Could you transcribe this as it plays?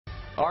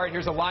All right,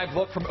 here's a live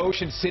look from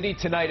Ocean City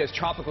tonight as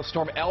Tropical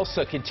Storm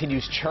Elsa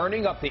continues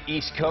churning up the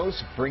East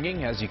Coast,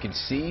 bringing, as you can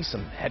see,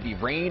 some heavy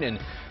rain and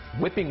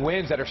whipping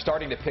winds that are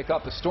starting to pick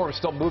up. The storm is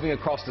still moving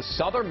across the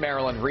southern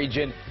Maryland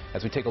region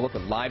as we take a look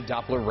at live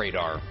Doppler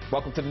radar.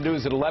 Welcome to the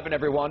news at 11,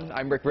 everyone.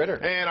 I'm Rick Ritter.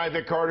 And I'm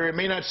Vic Carter. It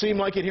may not seem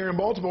like it here in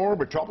Baltimore,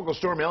 but Tropical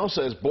Storm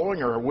Elsa is blowing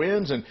her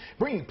winds and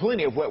bringing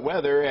plenty of wet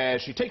weather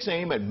as she takes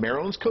aim at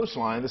Maryland's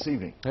coastline this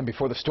evening. And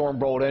before the storm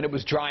rolled in, it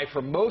was dry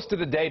for most of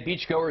the day.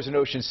 Beachgoers in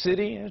Ocean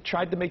City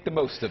tried to make the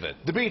most of it.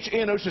 The beach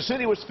in Ocean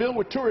City was filled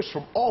with tourists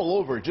from all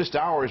over just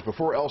hours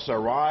before Elsa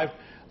arrived.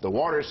 The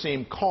water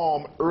seemed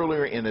calm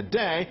earlier in the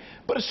day,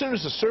 but as soon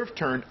as the surf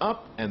turned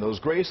up and those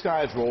gray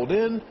skies rolled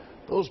in,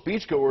 those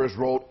beachgoers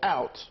rolled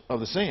out of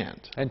the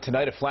sand. And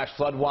tonight, a flash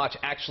flood watch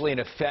actually in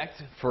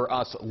effect for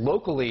us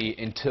locally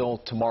until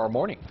tomorrow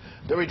morning.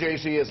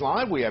 WJZ is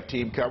live. We have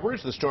team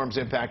coverage, the storm's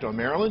impact on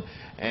Maryland,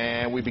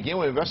 and we begin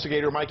with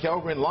investigator Mike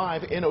Helgren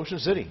live in Ocean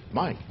City.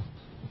 Mike.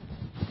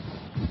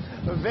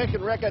 Vic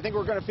and Rick, I think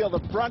we're going to feel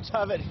the brunt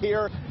of it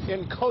here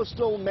in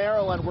coastal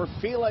Maryland. We're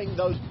feeling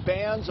those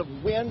bands of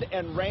wind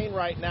and rain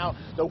right now.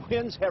 The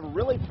winds have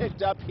really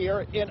picked up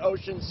here in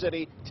Ocean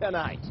City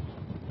tonight.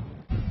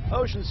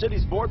 Ocean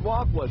City's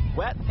boardwalk was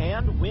wet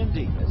and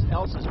windy as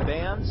Elsa's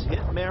bands hit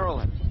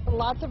Maryland.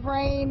 Lots of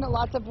rain,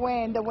 lots of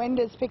wind. The wind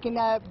is picking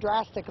up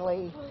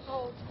drastically.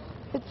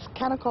 It's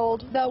kind of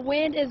cold. The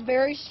wind is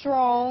very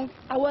strong.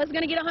 I was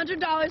going to get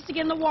 $100 to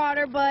get in the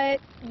water, but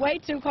way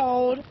too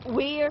cold.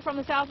 We are from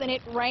the south, and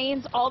it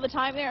rains all the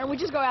time there, and we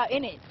just go out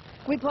in it.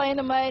 We play in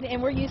the mud, and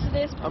we're used to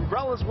this.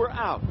 Umbrellas were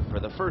out for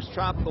the first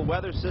tropical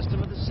weather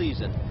system of the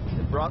season.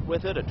 It brought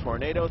with it a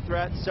tornado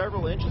threat,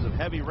 several inches of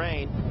heavy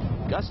rain,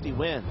 gusty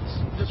winds.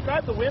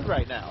 Describe the wind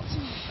right now.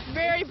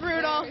 Very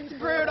brutal. It's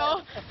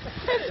brutal.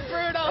 It's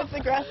brutal. It's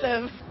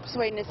aggressive. Just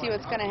waiting to see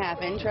what's going to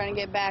happen, trying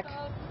to get back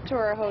to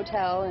our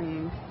hotel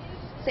and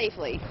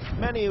safely.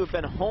 Many who have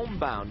been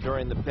homebound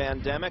during the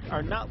pandemic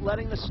are not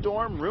letting the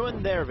storm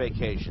ruin their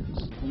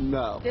vacations.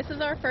 No. This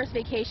is our first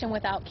vacation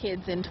without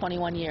kids in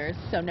 21 years,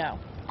 so no.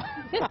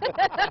 Go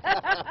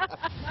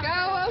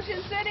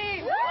Ocean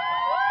City!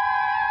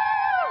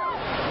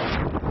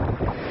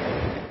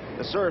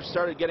 The surf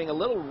started getting a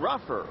little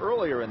rougher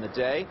earlier in the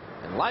day,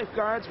 and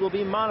lifeguards will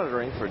be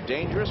monitoring for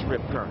dangerous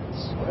rip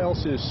currents.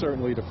 Elsa is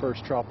certainly the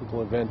first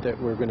tropical event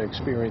that we're going to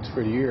experience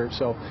for the year,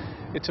 so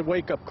it's a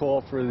wake-up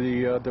call for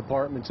the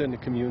departments and the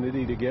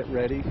community to get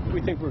ready.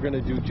 We think we're going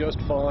to do just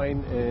fine,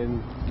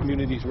 and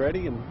community's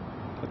ready, and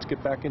let's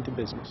get back into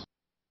business.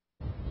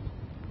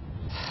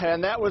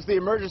 And that was the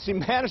emergency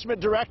management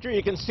director.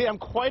 You can see I'm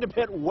quite a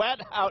bit wet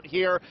out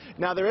here.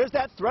 Now, there is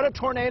that threat of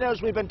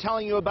tornadoes we've been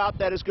telling you about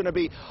that is going to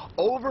be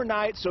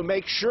overnight, so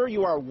make sure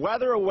you are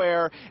weather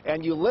aware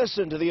and you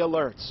listen to the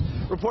alerts.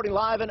 Reporting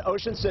live in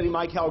Ocean City,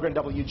 Mike Helgren,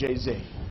 WJZ.